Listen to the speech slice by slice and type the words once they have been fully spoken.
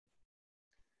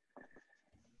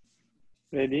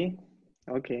Ready?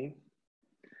 Okay.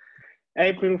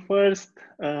 April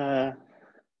 1st,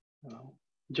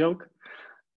 joke.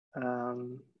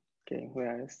 Okay, we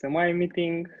are SMI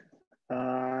meeting.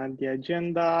 The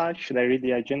agenda, should I read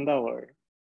the agenda or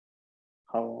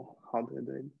how do I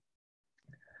do it?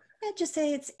 Yeah, just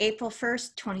say it's April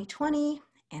 1st, 2020,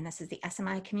 and this is the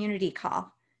SMI community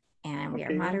call. And we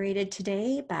are moderated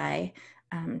today by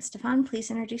Stefan.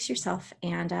 Please introduce yourself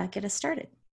and get us started.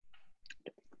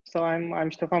 So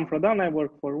I'm Stefan Prodan. I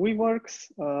work for WeWorks,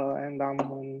 and I'm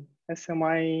an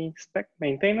SMI spec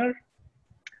maintainer.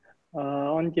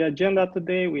 On the agenda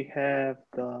today, we have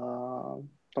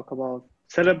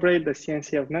celebrate the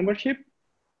CNCF membership,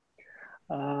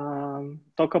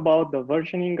 talk about the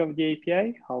versioning of the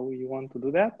API, how we want to do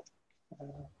that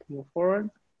to move forward.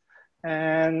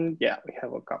 And yeah, we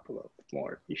have a couple of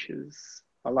more issues,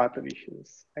 a lot of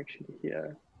issues actually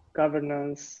here.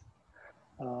 Governance,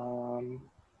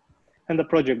 and the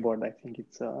project board. I think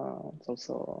it's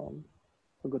also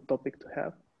a good topic to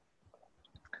have.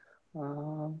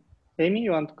 Amy,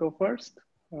 you want to go first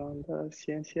on the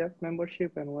CNCF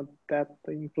membership and what that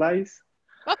implies?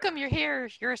 Welcome, you're here.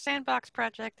 You're a sandbox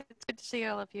project. It's good to see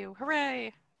all of you.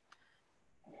 Hooray!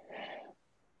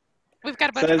 We've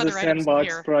got a bunch of other items here. As a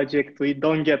sandbox project, we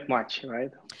don't get much, right?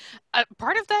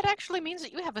 Part of that actually means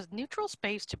that you have a neutral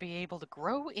space to be able to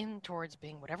grow in towards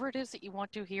being whatever it is that you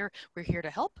want to here. We're here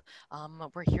to help.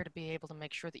 We're here to be able to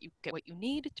make sure that you get what you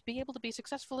need to be able to be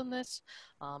successful in this.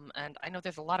 And I know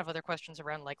there's a lot of other questions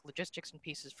around like logistics and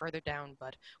pieces further down,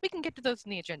 but we can get to those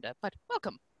in the agenda. But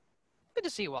welcome. Good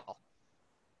to see you all.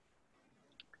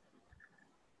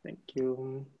 Thank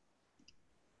you.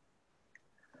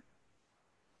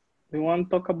 We want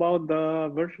to talk about the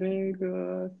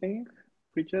versioning thing,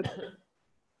 Bridget?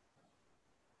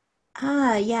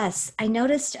 Yes, I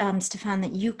noticed, Stefan,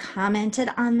 that you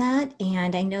commented on that,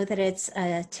 and I know that it's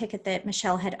a ticket that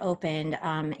Michelle had opened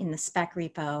in the spec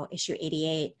repo, issue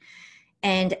 88.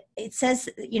 And it says,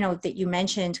 you know, that you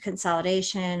mentioned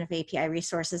consolidation of API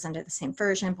resources under the same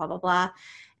version, blah, blah, blah.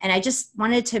 And I just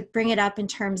wanted to bring it up in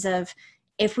terms of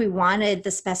if we wanted the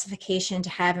specification to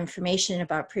have information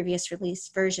about previous release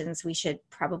versions, we should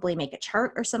probably make a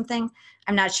chart or something.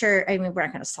 I'm not sure, I mean, we're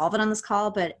not going to solve it on this call,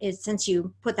 but since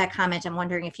you put that comment, I'm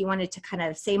wondering if you wanted to kind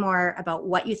of say more about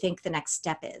what you think the next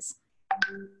step is.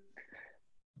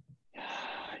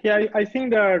 Yeah, I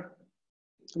think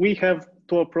we have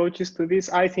two approaches to this.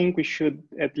 I think we should,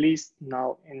 at least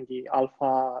now in the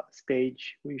alpha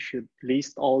stage, we should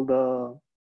list all the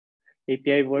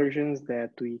API versions that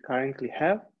we currently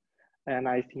have. And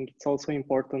I think it's also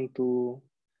important to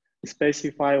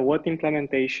specify what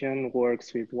implementation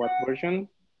works with what version.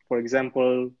 For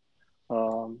example, I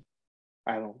don't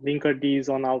know, Linkerd is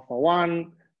on alpha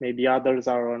 1, maybe others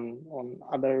are on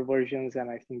other versions. And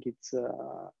I think it's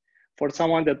for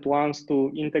someone that wants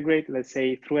to integrate, let's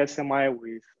say through SMI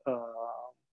with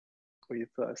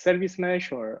service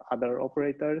mesh or other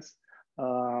operators,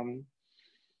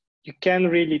 you can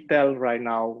really tell right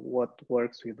now what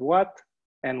works with what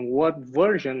and what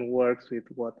version works with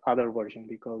what other version,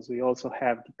 because we also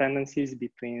have dependencies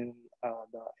between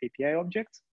the API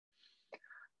objects.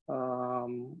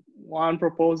 One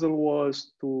proposal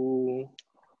was to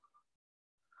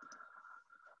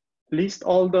list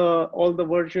all the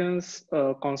versions,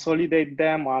 consolidate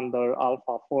them under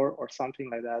alpha 4 or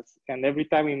something like that. And every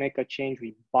time we make a change,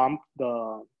 we bump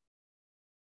the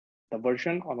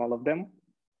version on all of them.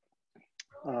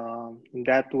 In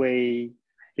that way,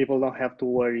 people don't have to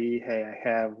worry, hey, I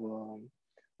have,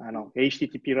 I don't know,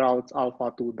 HTTP routes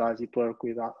alpha 2, does it work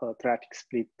with traffic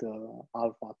split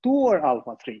alpha 2 or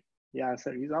alpha 3? The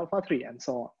answer is alpha 3 and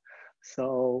so on.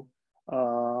 So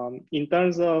in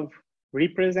terms of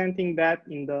representing that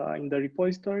in the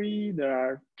repository, there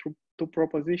are two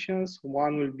propositions.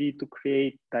 One will be to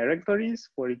create directories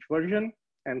for each version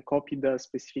and copy the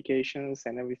specifications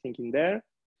and everything in there.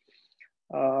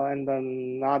 And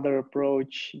another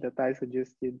approach that I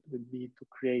suggested would be to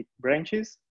create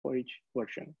branches for each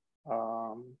version.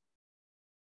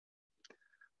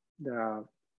 There are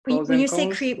pros when and you say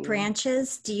cons create to...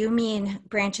 branches, do you mean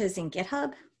branches in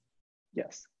GitHub?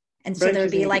 Yes. And so there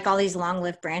would be like all these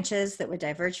long-lived branches that would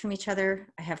diverge from each other.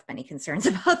 I have many concerns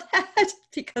about that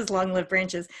because long-lived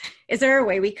branches. Is there a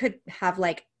way we could have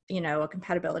like, you know, a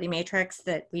compatibility matrix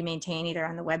that we maintain either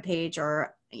on the web page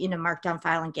or in a markdown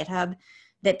file in GitHub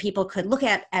that people could look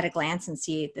at a glance and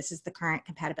see this is the current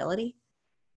compatibility?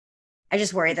 I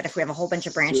just worry that if we have a whole bunch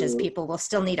of branches, people will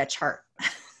still need a chart.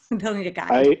 They'll need a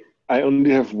guide. I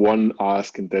only have one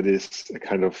ask, and that is a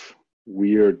kind of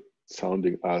weird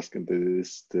sounding ask, and that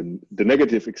is the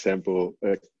negative example.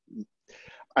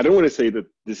 I don't want to say that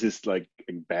this is like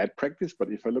a bad practice,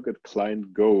 but if I look at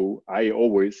client Go, I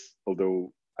always,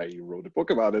 although I wrote a book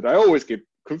about it, I always get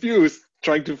confused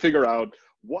trying to figure out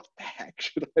what the heck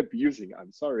should I be using.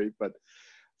 I'm sorry, but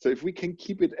so if we can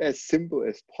keep it as simple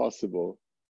as possible,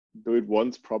 do it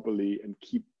once properly, and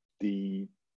keep the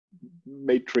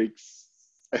matrix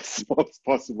as small as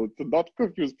possible to not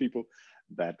confuse people,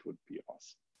 that would be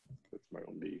awesome. That's my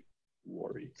only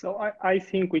worry. So I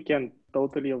think we can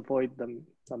totally avoid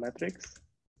the metrics,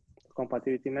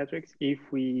 compatibility metrics, if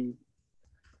we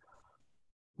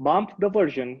bump the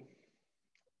version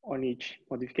on each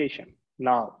modification.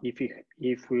 Now,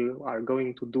 if we are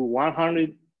going to do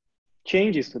 100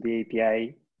 changes to the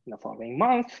API in the following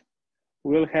month,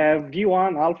 we'll have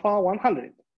V1 Alpha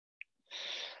 100.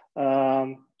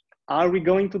 Are we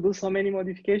going to do so many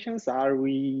modifications?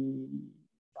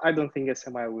 I don't think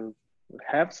SMI will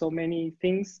have so many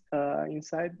things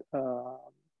inside,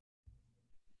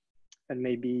 and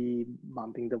maybe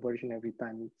bumping the version every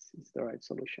time it's the right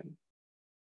solution.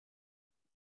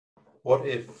 What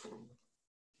if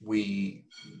we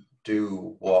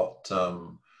do what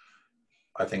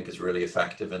I think is really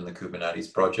effective in the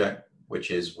Kubernetes project,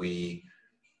 which is we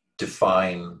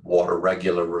define what a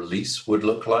regular release would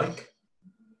look like,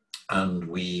 and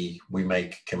we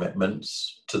make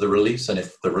commitments to the release. And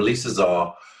if the releases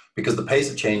are, because the pace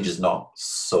of change is not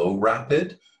so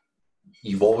rapid,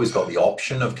 you've always got the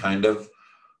option of kind of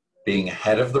being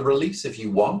ahead of the release if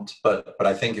you want. But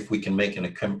I think if we can make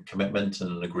a commitment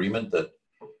and an agreement that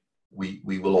we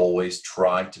will always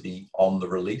try to be on the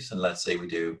release, and let's say we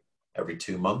do every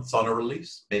 2 months on a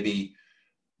release, maybe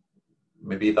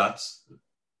that's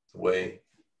the way,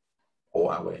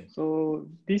 or our way. So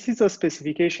this is a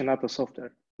specification, not a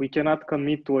software. We cannot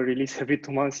commit to a release every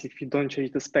 2 months if you don't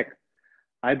change the spec.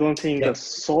 I don't think the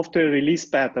software release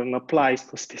pattern applies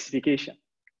to specification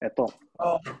at all.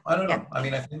 Oh, I don't know. I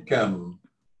mean, I think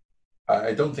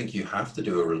I don't think you have to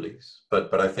do a release,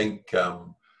 but I think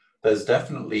there's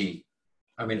definitely,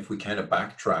 I mean, if we kind of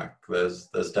backtrack,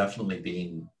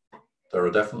 there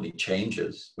are definitely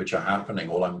changes which are happening.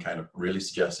 All I'm kind of really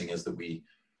suggesting is that we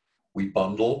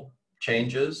bundle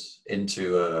changes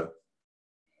into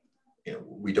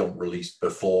we don't release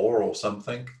before or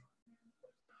something.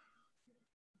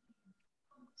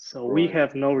 So we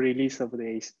have no release of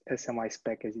the SMI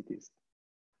spec as it is.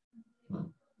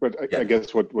 But I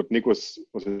guess what Nick was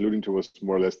alluding to was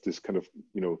more or less this kind of,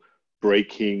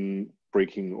 breaking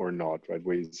or not, right?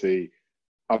 Where you say,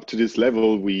 up to this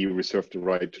level, we reserve the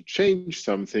right to change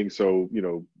something. So,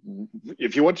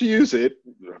 if you want to use it,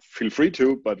 feel free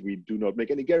to, but we do not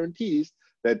make any guarantees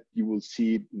that you will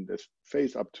see it in this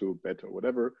phase up to beta or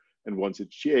whatever. And once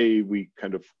it's GA, we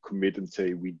kind of commit and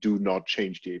say, we do not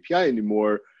change the API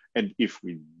anymore. And if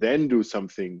we then do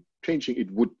something changing, it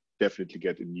would definitely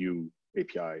get a new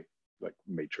API, like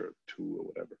Major 2 or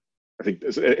whatever. I think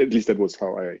at least that was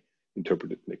how I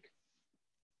interpreted Nick.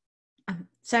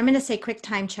 So I'm going to say quick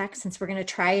time check, since we're going to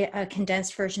try a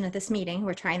condensed version of this meeting.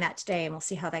 We're trying that today and we'll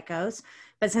see how that goes.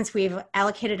 But since we've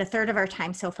allocated a third of our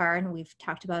time so far and we've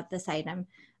talked about this item,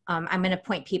 I'm going to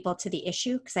point people to the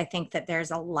issue because I think that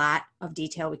there's a lot of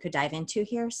detail we could dive into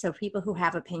here. So people who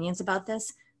have opinions about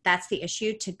this, that's the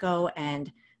issue to go,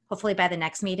 and hopefully by the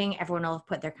next meeting, everyone will have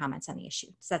put their comments on the issue.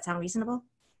 Does that sound reasonable?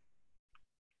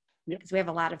 Yeah. Because we have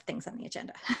a lot of things on the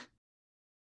agenda.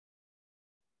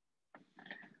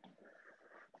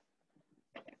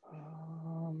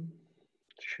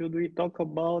 Should we talk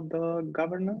about the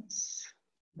governance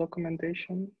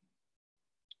documentation?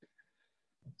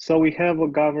 So we have a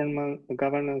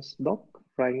governance doc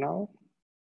right now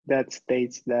that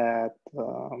states that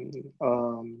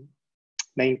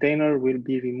maintainer will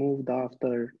be removed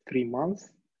after 3 months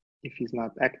if he's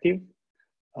not active.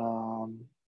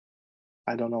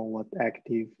 I don't know what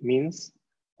active means.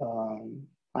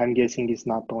 I'm guessing it's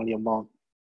not only about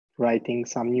writing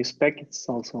some new spec, it's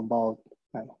also about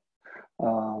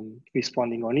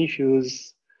responding on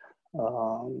issues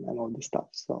and all this stuff.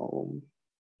 So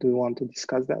do you want to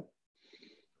discuss that?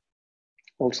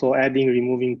 Also adding,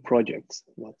 removing projects.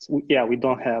 We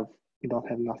don't have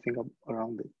nothing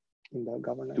around it in the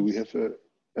governance. Do we have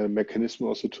a mechanism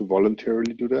also to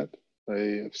voluntarily do that?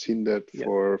 I have seen that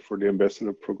for the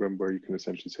ambassador program, where you can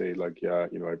essentially say like,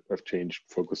 I've changed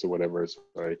focus or whatever. So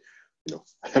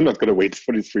I'm not going to wait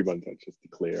for these 3 months. I just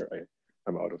declare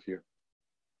I'm out of here.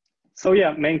 So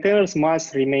maintainers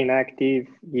must remain active.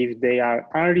 If they are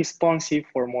unresponsive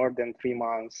for more than 3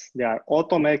 months, they are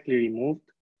automatically removed.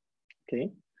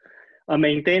 Okay. A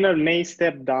maintainer may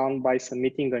step down by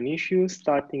submitting an issue,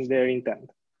 starting their intent.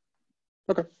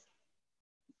 Okay.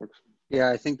 Yeah,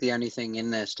 I think the only thing in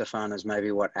there, Stefan, is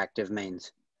maybe what active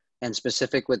means. And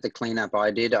specific with the cleanup,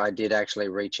 I did actually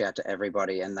reach out to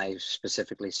everybody, and they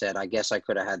specifically said, I guess I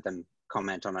could have had them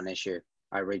comment on an issue.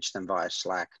 I reached them via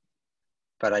Slack,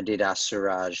 but I did ask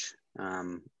Suraj,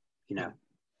 you know,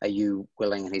 are you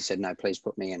willing? And he said, no, please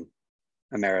put me in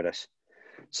emeritus.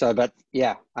 So, but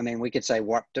yeah, I mean, we could say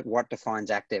what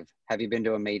defines active. Have you been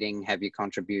to a meeting? Have you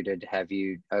contributed? Have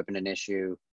you opened an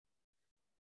issue?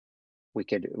 We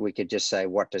could just say,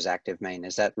 what does active mean?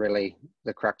 Is that really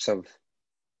the crux of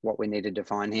what we need to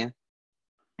define here?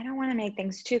 I don't want to make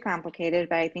things too complicated,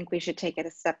 but I think we should take it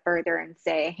a step further and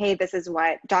say, hey, this is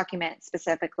what, document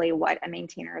specifically what a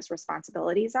maintainer's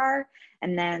responsibilities are.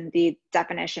 And then the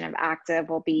definition of active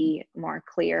will be more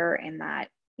clear in that,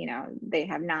 you know, they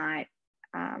have not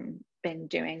been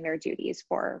doing their duties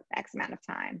for X amount of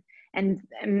time. And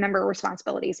member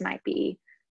responsibilities might be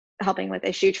helping with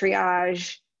issue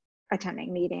triage,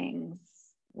 attending meetings,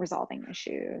 resolving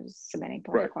issues, submitting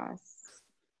pull requests.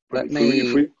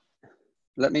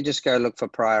 Let me just go look for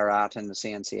prior art in the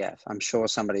CNCF. I'm sure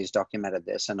somebody's documented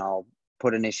this, and I'll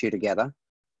put an issue together.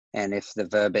 And if the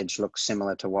verbiage looks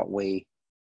similar to what we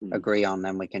agree on,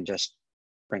 then we can just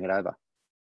bring it over.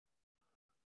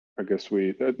 I guess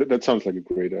that sounds like a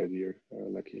great idea,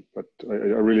 Lucky. But I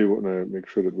really want to make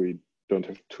sure that we don't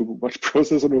have too much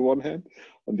process on the one hand.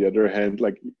 On the other hand,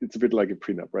 like it's a bit like a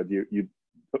prenup, right? You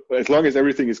as long as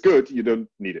everything is good, you don't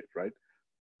need it, right?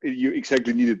 You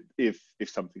exactly need it if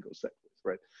something goes sideways,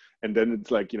 right? And then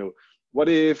it's like, you know, what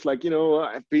if, like, you know,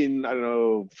 I've been, I don't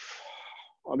know,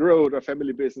 on the road or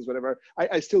family business, whatever.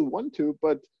 I still want to,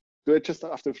 but do I just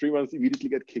after 3 months immediately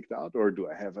get kicked out, or do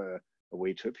I have a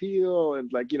way to appeal?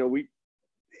 And like, you know,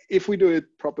 if we do it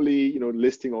properly, you know,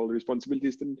 listing all the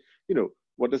responsibilities, then, you know,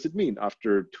 what does it mean?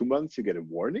 After 2 months, you get a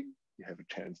warning, you have a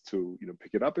chance to, you know,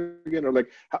 pick it up again, or like,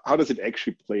 how does it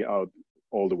actually play out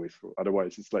all the way through?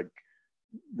 Otherwise, it's like,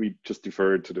 we just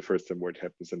defer to the first time where it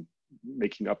happens, and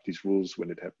making up these rules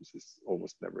when it happens is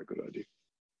almost never a good idea,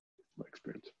 my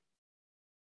experience.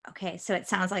 Okay, so it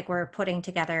sounds like we're putting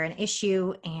together an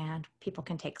issue and people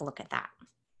can take a look at that.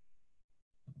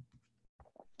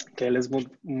 Okay, let's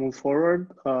move forward.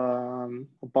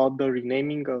 About the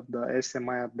renaming of the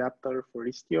SMI adapter for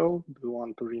Istio, do you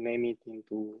want to rename it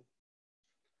into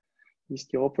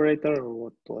Istio operator, or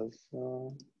what was,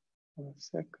 a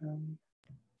second.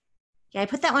 Yeah, I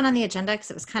put that one on the agenda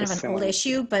because it was kind of an old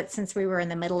issue, but since we were in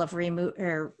the middle of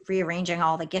rearranging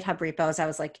all the GitHub repos, I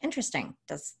was like, interesting.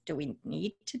 Do we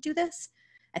need to do this?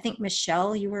 I think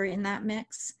Michelle, you were in that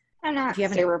mix. I'm not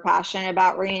super passionate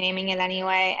about renaming it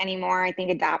anymore. I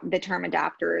think the term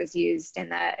adapter is used in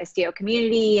the Istio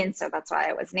community, and so that's why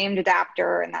it was named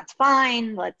adapter, and that's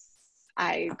fine.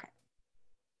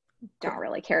 Don't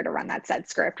really care to run that set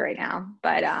script right now,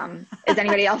 but is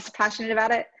anybody else passionate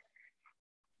about it?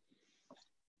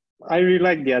 I really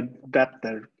like the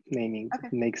adapter naming. Okay.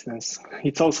 It makes sense.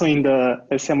 It's also in the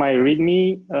SMI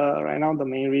README right now, the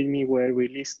main README where we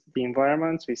list the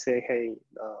environments. We say, hey,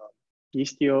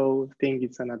 Istio think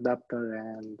it's an adapter,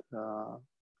 and the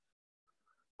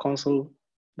console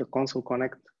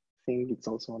connect thing, it's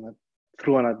also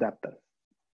through an adapter.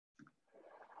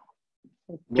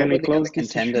 Can we close the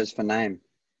contenders for name?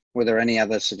 Were there any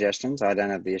other suggestions? I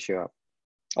don't have the issue up.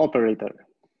 Operator.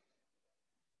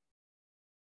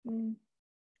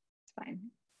 It's fine.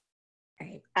 All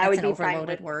right. I would an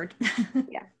overloaded word.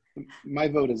 Yeah. My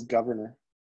vote is governor.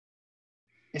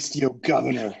 Istio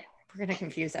governor. We're going to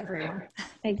confuse everyone.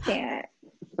 I can't.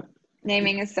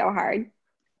 Naming is so hard.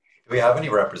 Do we have any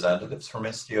representatives from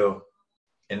Istio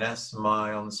in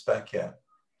SMI on the spec yet?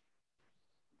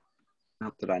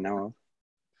 Not that I know of.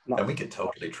 No. Then we could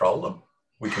totally troll them.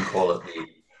 We can call it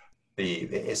the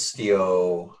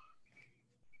Istio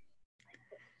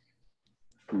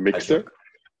mixer.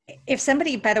 If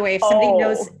somebody, by the way, if somebody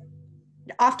knows,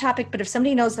 off topic, but if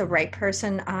somebody knows the right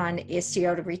person on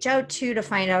Istio to reach out to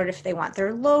find out if they want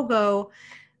their logo,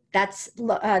 that's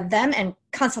them, and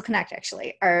Console Connect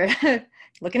actually are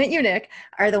looking at you, Nick,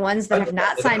 are the ones that have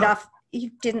not signed off.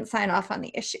 You didn't sign off on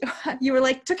the issue. You were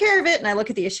like, took care of it. And I look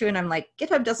at the issue and I'm like,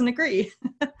 GitHub doesn't agree.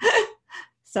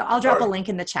 So I'll drop a link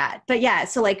in the chat. But yeah,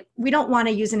 so like, we don't want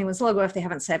to use anyone's logo if they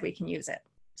haven't said we can use it.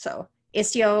 So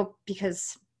Istio,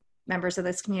 because members of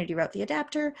this community wrote the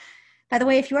adapter. By the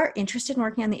way, if you are interested in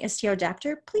working on the Istio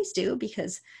adapter, please do,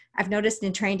 because I've noticed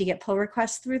in trying to get pull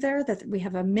requests through there that we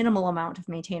have a minimal amount of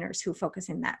maintainers who focus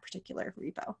in that particular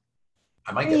repo.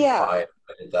 I might get fired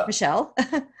if I did that. Michelle?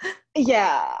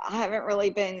 Yeah, I haven't really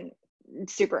been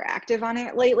super active on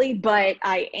it lately, but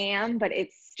I am, but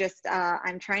it's just,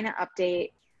 I'm trying to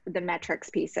update the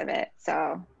metrics piece of it.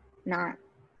 So not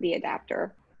the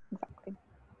adapter. Exactly.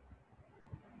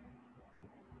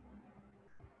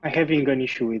 I'm having an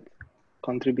issue with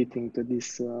contributing to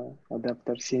this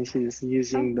adapter since it's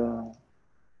using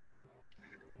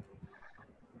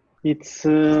it's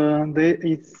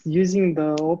using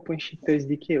the OpenShift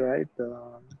SDK, right?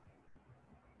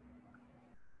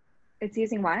 It's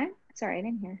using what? Sorry, I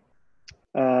didn't hear.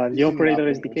 The Using an operator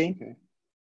operator SDK.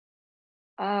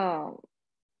 Oh,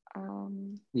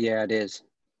 Yeah, it is.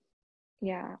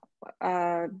 yeah.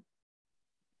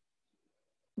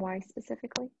 Why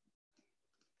specifically?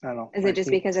 I don't know. Is it just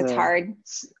because it's hard?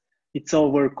 It's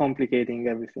overcomplicating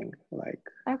everything. Like,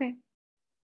 Okay.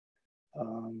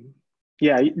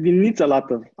 yeah, it needs a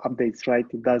lot of updates, right?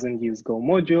 It doesn't use Go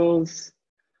modules.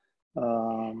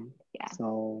 Yeah.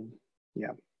 So,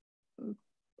 yeah.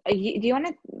 Do you want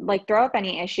to like throw up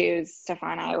any issues,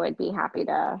 Stefan? I would be happy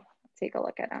to take a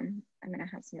look at them. I'm going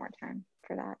to have some more time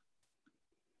for that.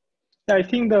 Yeah, I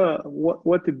think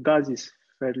what it does is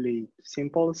fairly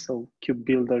simple. So Cube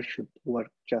Builder should work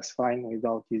just fine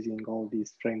without using all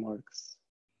these frameworks.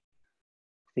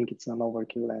 I think it's an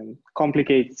overkill and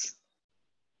complicates,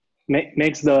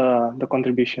 makes the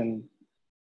contribution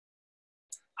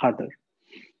harder.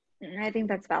 I think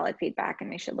that's valid feedback and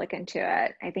we should look into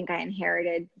it. I think I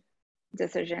inherited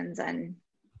decisions and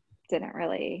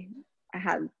I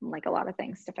had like a lot of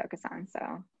things to focus on, so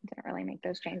didn't really make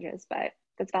those changes, but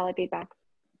that's valid feedback.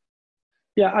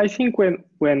 Yeah, I think when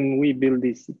we built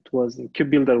this, Cube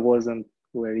Builder wasn't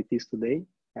where it is today,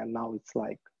 and now it's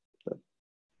like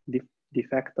the de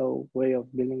facto way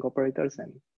of building operators,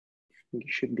 and it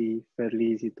should be fairly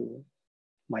easy to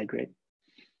migrate.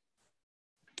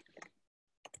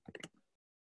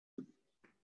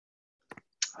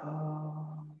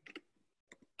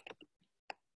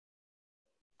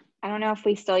 I don't know if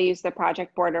we still use the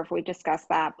project board or if we discussed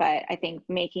that, but I think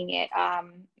making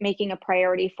a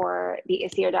priority for the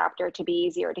ISI adapter to be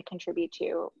easier to contribute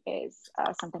to is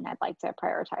something I'd like to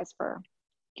prioritize for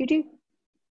Q2.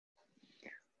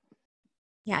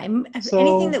 Yeah,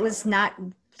 anything that was not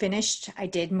finished, I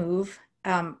did move,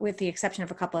 with the exception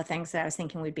of a couple of things that I was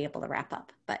thinking we'd be able to wrap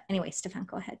up. But anyway, Stefan,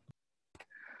 go ahead.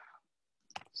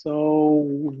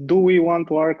 So do we want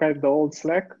to archive the old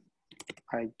Slack?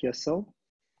 I guess so.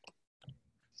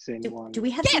 Do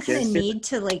we have some kind of need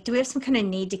to do we have some kind of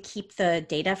need to keep the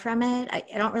data from it? I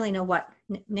don't really know what.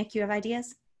 Nick, you have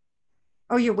ideas?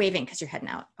 Oh, you're waving because you're heading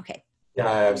out. Okay. Yeah,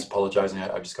 I was apologizing.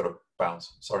 I just got to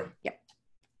bounce. Sorry. Yep.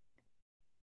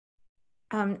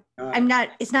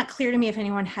 It's not clear to me if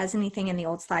anyone has anything in the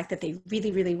old Slack that they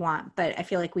really, really want, but I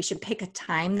feel like we should pick a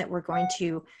time that we're going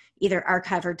to either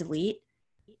archive or delete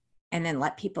and then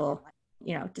let people,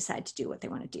 decide to do what they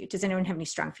want to do. Does anyone have any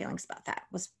strong feelings about that?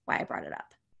 Was why I brought it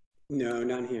up. No,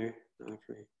 none here. Not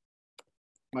for me.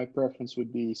 My preference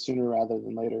would be sooner rather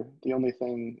than later. The only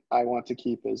thing I want to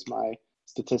keep is my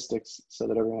statistics so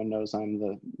that everyone knows I'm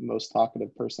the most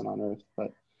talkative person on earth,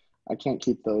 but I can't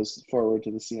keep those forward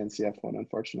to the CNCF one,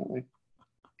 unfortunately.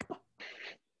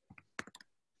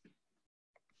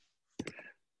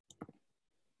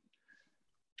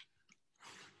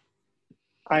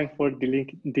 I'm for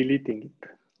deleting it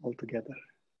altogether.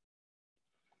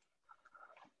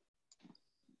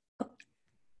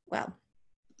 Well,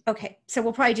 okay. So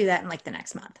we'll probably do that in the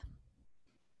next month.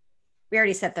 We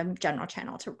already set the general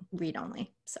channel to read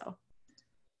only. So,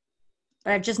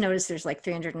 but I've just noticed there's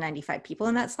 395 people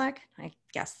in that Slack. I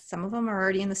guess some of them are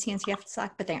already in the CNCF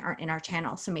Slack, but they aren't in our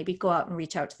channel. So maybe go out and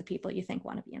reach out to the people you think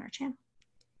want to be in our channel.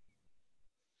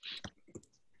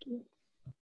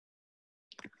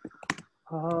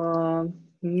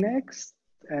 Next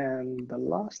and the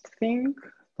last thing,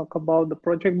 talk about the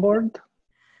project board.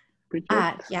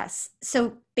 Yes.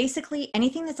 So basically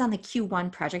anything that's on the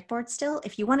Q1 project board still,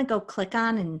 if you want to go click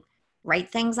on and write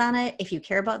things on it, if you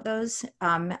care about those,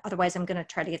 otherwise I'm going to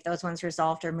try to get those ones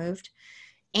resolved or moved.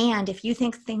 And if you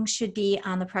think things should be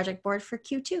on the project board for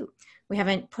Q2, we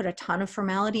haven't put a ton of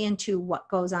formality into what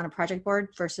goes on a project board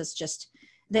versus just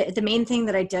the main thing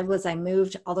that I did was I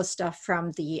moved all the stuff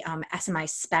from the SMI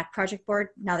spec project board.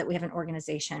 Now that we have an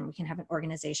organization, we can have an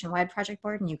organization-wide project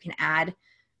board and you can add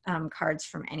cards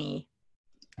from any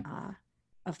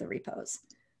of the repos.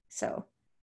 So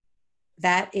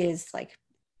that is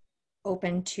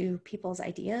open to people's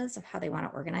ideas of how they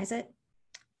want to organize it.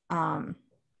 I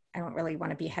don't really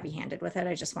want to be heavy-handed with it.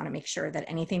 I just want to make sure that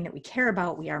anything that we care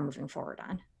about, we are moving forward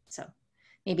on. So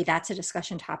maybe that's a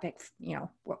discussion topic,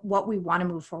 what we want to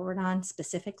move forward on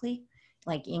specifically,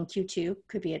 in Q2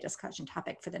 could be a discussion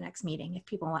topic for the next meeting. If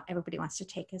everybody wants to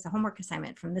take as a homework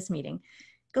assignment from this meeting,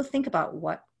 go think about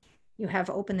what you have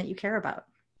open that you care about.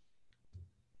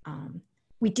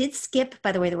 We did skip,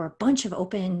 by the way, there were a bunch of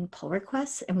open pull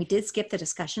requests and we did skip the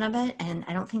discussion of it. And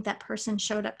I don't think that person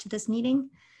showed up to this meeting.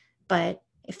 But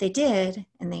if they did,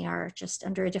 and they are just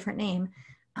under a different name,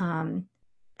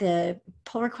 the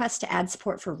pull request to add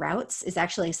support for routes is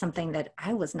actually something that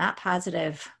I was not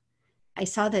positive. I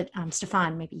saw that,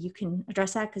 Stefan, maybe you can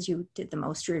address that because you did the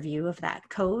most review of that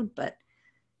code, but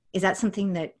is that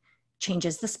something that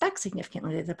changes the spec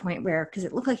significantly to the point where, because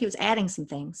it looked like he was adding some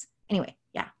things. Anyway,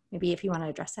 yeah, maybe if you want to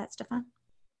address that, Stefan.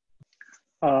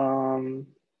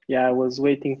 Yeah, I was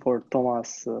waiting for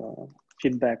Thomas'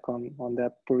 feedback on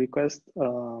that pull request.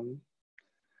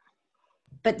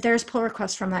 But there's pull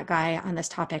requests from that guy on this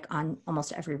topic on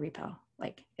almost every repo.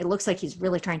 Like, it looks like he's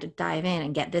really trying to dive in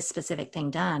and get this specific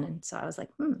thing done. And so I was like,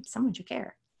 someone should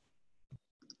care.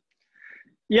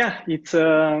 Yeah, it's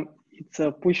a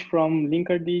push from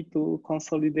Linkerd to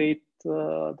consolidate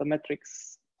the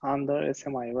metrics under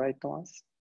SMI, right, Thomas?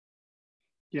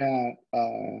 Yeah,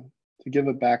 to give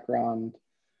a background,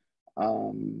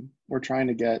 we're trying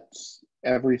to get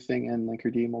everything in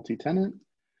Linkerd multi-tenant.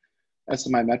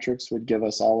 SMI metrics would give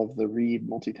us all of the read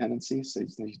multi-tenancy, so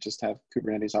you just have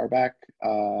Kubernetes RBAC,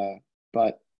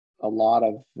 but a lot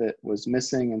of it was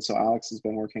missing, and so Alex has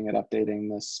been working at updating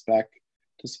the spec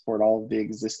to support all of the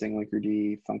existing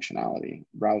Linkerd functionality.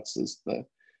 Routes is the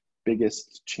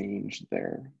biggest change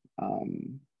there.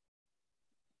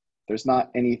 There's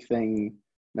not anything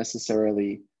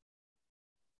necessarily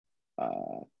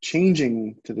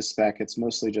changing to the spec, it's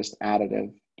mostly just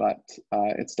additive, but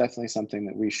it's definitely something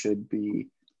that we should be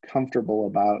comfortable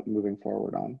about moving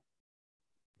forward on.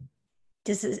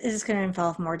 Is this going to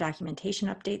involve more documentation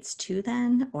updates too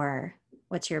then, or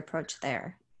what's your approach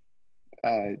there?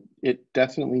 It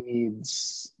definitely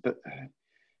needs,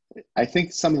 I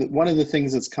think one of the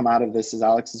things that's come out of this is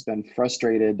Alex has been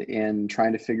frustrated in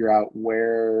trying to figure out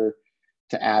where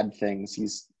to add things.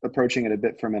 He's approaching it a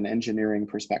bit from an engineering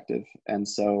perspective. And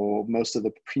so most of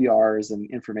the PRs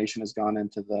and information has gone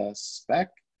into the spec.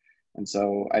 And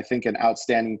so I think an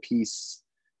outstanding piece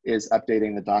is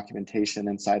updating the documentation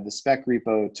inside the spec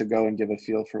repo to go and give a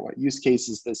feel for what use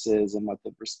cases this is and what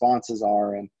the responses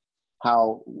are and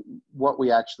what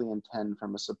we actually intend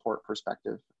from a support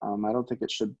perspective. I don't think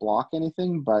it should block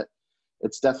anything, but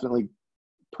it's definitely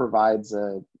provides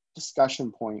a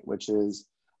discussion point, which is,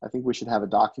 I think we should have a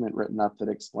document written up that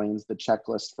explains the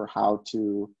checklist for how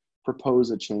to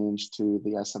propose a change to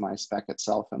the SMI spec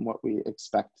itself and what we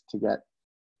expect to get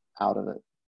out of it.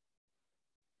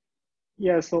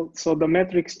 Yeah, so the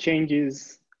metrics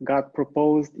changes got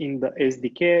proposed in the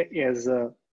SDK as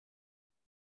a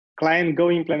client Go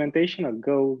implementation, a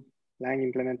Go Lang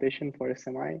implementation for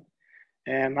SMI.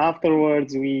 And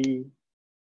afterwards, we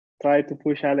tried to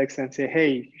push Alex and say,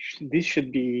 hey, this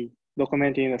should be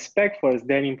documented in a spec first,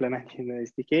 then implemented in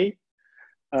the SDK.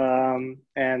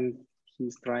 And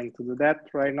he's trying to do that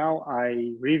right now.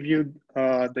 I reviewed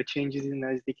the changes in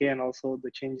the SDK and also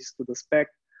the changes to the spec.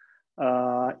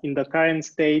 In the current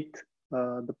state,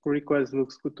 the pull request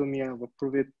looks good to me. I've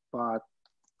approved it, but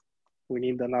we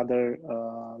need another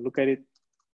look at it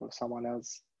or someone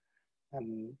else.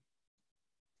 And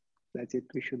that's it,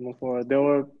 we should move forward. There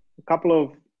were a couple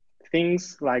of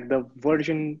things like the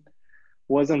version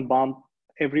wasn't bumped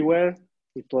everywhere.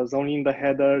 It was only in the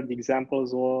header. The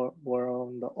examples were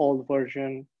on the old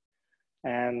version.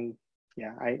 And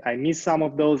yeah, I missed some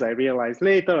of those. I realized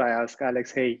later, I asked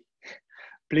Alex, hey,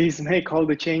 please make all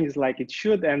the changes like it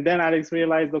should. And then Alex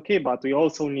realized, okay, but we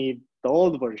also need the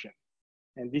old version.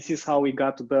 And this is how we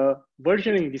got to the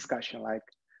versioning discussion. Like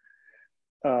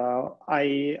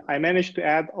I managed to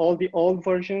add all the old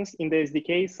versions in the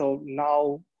SDK. So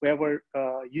now whoever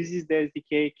uses the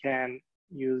SDK can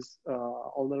use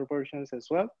older versions as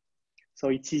well. So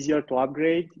it's easier to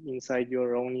upgrade inside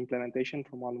your own implementation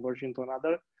from one version to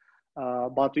another.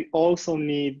 But we also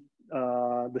need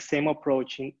the same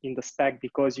approach in the spec,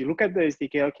 because you look at the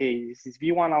SDK, okay, this is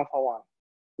V1 Alpha 1.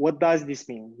 What does this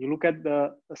mean? You look at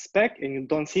the spec and you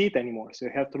don't see it anymore. So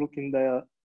you have to look in the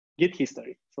Git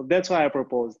history. So that's why I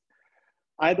proposed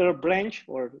either a branch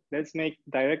or let's make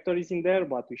directories in there,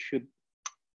 but we should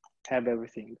have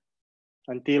everything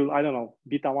until, I don't know,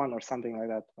 beta 1 or something like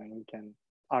that, when we can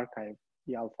archive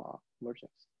the alpha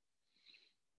versions.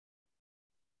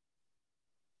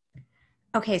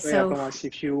 Okay, so yeah, Thomas,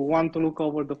 if you want to look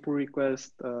over the pull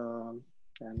request,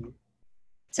 and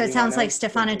so it sounds like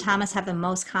Stefan and Thomas have the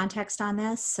most context on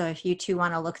this. So if you two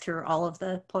want to look through all of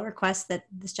the pull requests that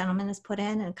this gentleman has put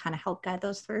in and kind of help guide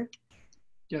those through.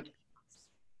 Yep.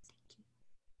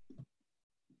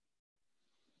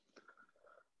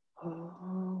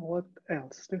 What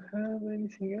else? Do you have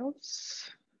anything else?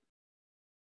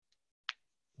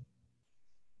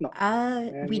 No.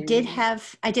 I did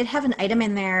have an item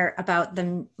in there about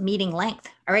the meeting length.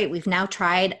 All right, we've now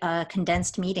tried a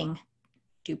condensed meeting.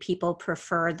 Do people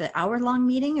prefer the hour-long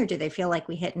meeting, or do they feel like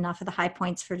we hit enough of the high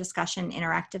points for discussion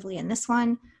interactively in this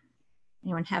one?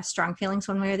 Anyone have strong feelings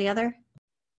one way or the other?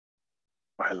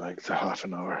 I like the half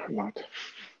an hour a lot.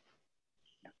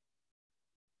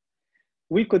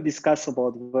 We could discuss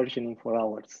about versioning for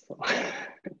hours. So.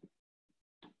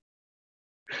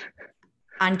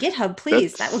 On GitHub,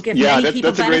 please. That will give yeah, many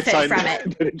people that's a great benefit sign from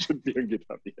it. that it should be on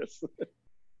GitHub, yes.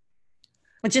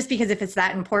 Well, just because if it's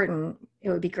that important, it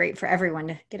would be great for everyone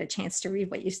to get a chance to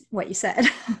read what you said.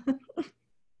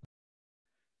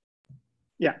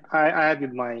 Yeah, I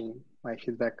added my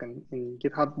feedback in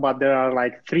GitHub, but there are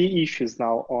like 3 issues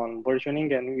now on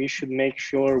versioning, and we should make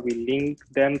sure we link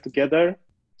them together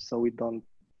so we don't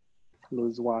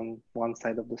lose one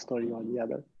side of the story or the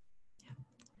other.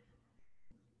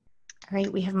 All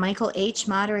right, we have Michael H.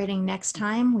 moderating next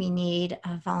time. We need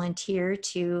a volunteer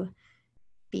to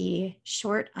be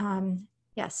short.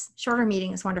 Yes, shorter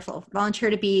meeting is wonderful. Volunteer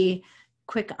to be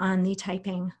quick on the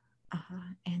typing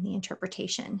and the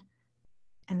interpretation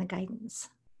and the guidance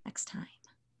next time.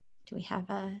 Do we have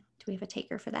a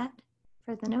taker for that,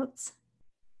 for the notes?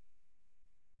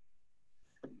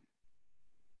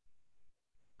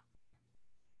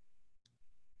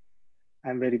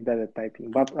 I'm very bad at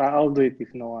typing, but I'll do it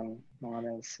if no one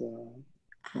else.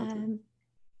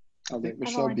 I think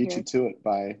Michelle beat you to it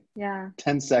by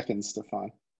 10 seconds,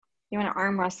 Stefan. You want to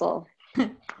arm wrestle?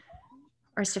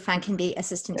 Or Stefan can be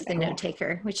assistant to the note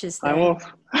taker, which is the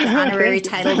the honorary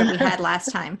title that we had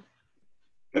last time.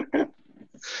 All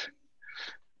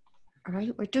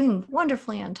right, we're doing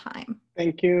wonderfully on time.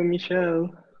 Thank you, Michelle.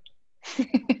 No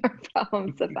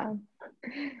problem, Stefan.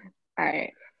 All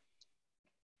right.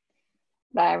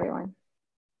 Bye, everyone.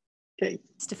 Okay.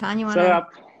 Stefan, you want to? All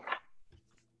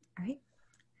right.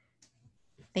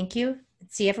 Thank you.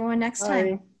 See everyone next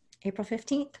time, April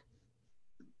 15th.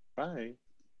 Bye.